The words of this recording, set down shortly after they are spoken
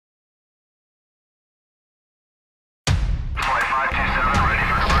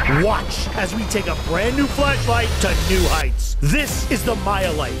Watch as we take a brand new flashlight to new heights. This is the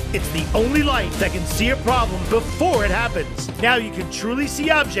Maya light. It's the only light that can see a problem before it happens. Now you can truly see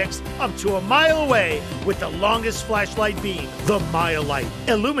objects up to a mile away with the longest flashlight beam, the Maya light.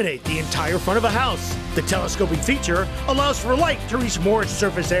 Illuminate the entire front of a house. The telescoping feature allows for light to reach more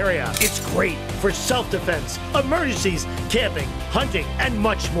surface area. It's great for self-defense, emergencies, camping, hunting, and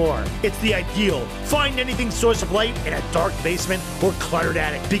much more. It's the ideal find anything source of light in a dark basement or cluttered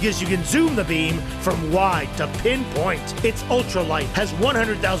attic because you can zoom the beam from wide to pinpoint. Its ultralight has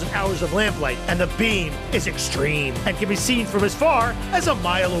 100,000 hours of lamplight, and the beam is extreme and can be seen from as far as a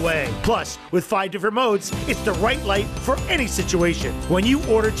mile away. Plus, with 5 different modes, it's the right light for any situation. When you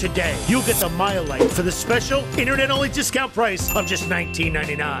order today, you'll get the Maya light for the special internet-only discount price of just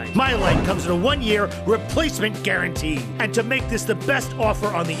 $19.99. Maya light comes with a 1-year replacement guarantee. And to make this the best offer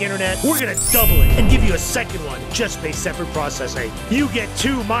on the internet, we're gonna double it and give you a second one, just pay separate processing. You get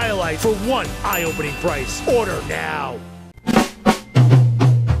 2 Maya light for 1 eye-opening price. Order now.